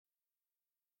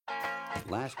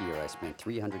Last year, I spent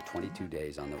 322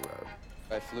 days on the road.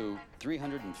 I flew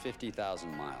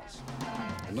 350,000 miles.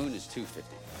 The moon is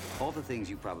 250. All the things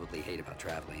you probably hate about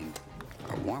traveling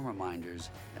are warm reminders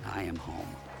that I am home.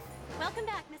 Welcome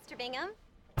back, Mr. Bingham.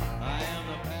 I am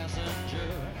the passenger.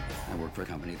 I work for a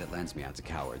company that lends me out to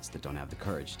cowards that don't have the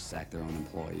courage to sack their own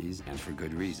employees, and for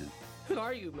good reason. Who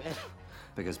are you, man?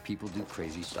 Because people do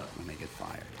crazy stuff when they get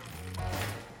fired.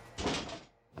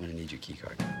 I'm gonna need your key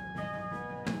card.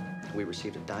 We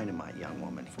received a dynamite young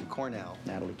woman from Cornell,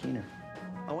 Natalie Keener.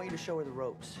 I want you to show her the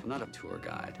ropes. I'm not a tour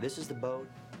guide. This is the boat,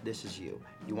 this is you.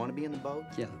 You want to be in the boat?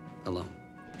 Yeah, alone.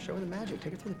 Show her the magic,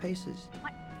 take her through the paces.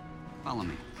 What? Follow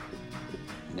me.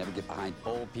 You never get behind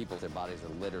old people. Their bodies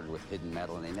are littered with hidden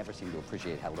metal, and they never seem to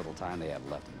appreciate how little time they have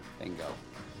left. Bingo.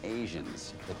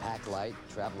 Asians. They pack light,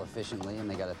 travel efficiently, and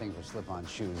they got a thing for slip-on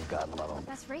shoes. God love them.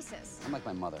 That's racist. I'm like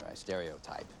my mother. I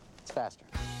stereotype. It's faster.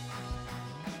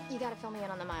 You gotta fill me in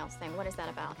on the miles thing. What is that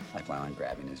about? I plan on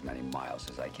grabbing as many miles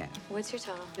as I can. What's your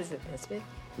total? Is it this big?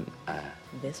 Uh,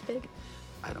 This big?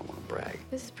 I don't want to brag.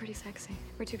 This is pretty sexy.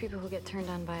 We're two people who get turned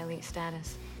on by elite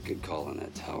status. Good call on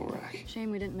that towel rack.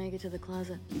 Shame we didn't make it to the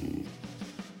closet.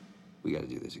 We got to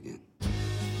do this again.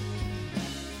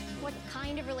 What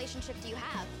kind of relationship do you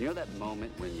have? You know that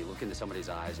moment when you look into somebody's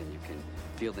eyes and you can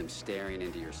feel them staring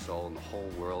into your soul and the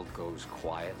whole world goes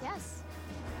quiet? Yes.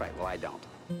 Right, well, I don't.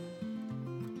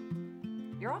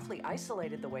 You're awfully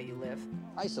isolated the way you live.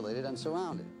 Isolated, I'm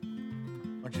surrounded.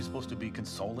 Aren't you supposed to be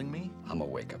consoling me? I'm a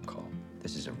wake-up call.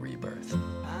 This is a rebirth.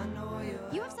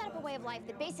 You have set up a way of life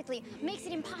that basically makes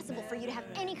it impossible for you to have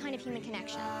any kind of human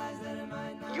connection.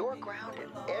 You're grounded.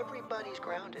 Everybody's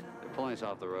grounded. They're pulling us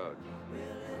off the road.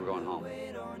 We're going home.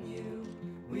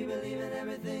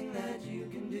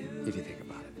 If you think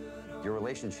about it, your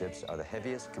relationships are the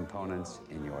heaviest components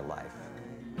in your life.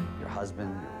 Your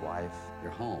husband, your wife,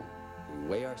 your home. We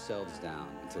weigh ourselves down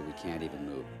until we can't even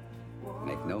move.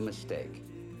 Make no mistake,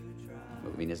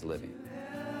 moving is living.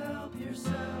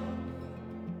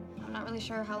 I'm not really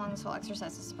sure how long this whole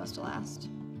exercise is supposed to last.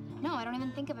 No, I don't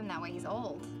even think of him that way. He's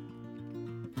old.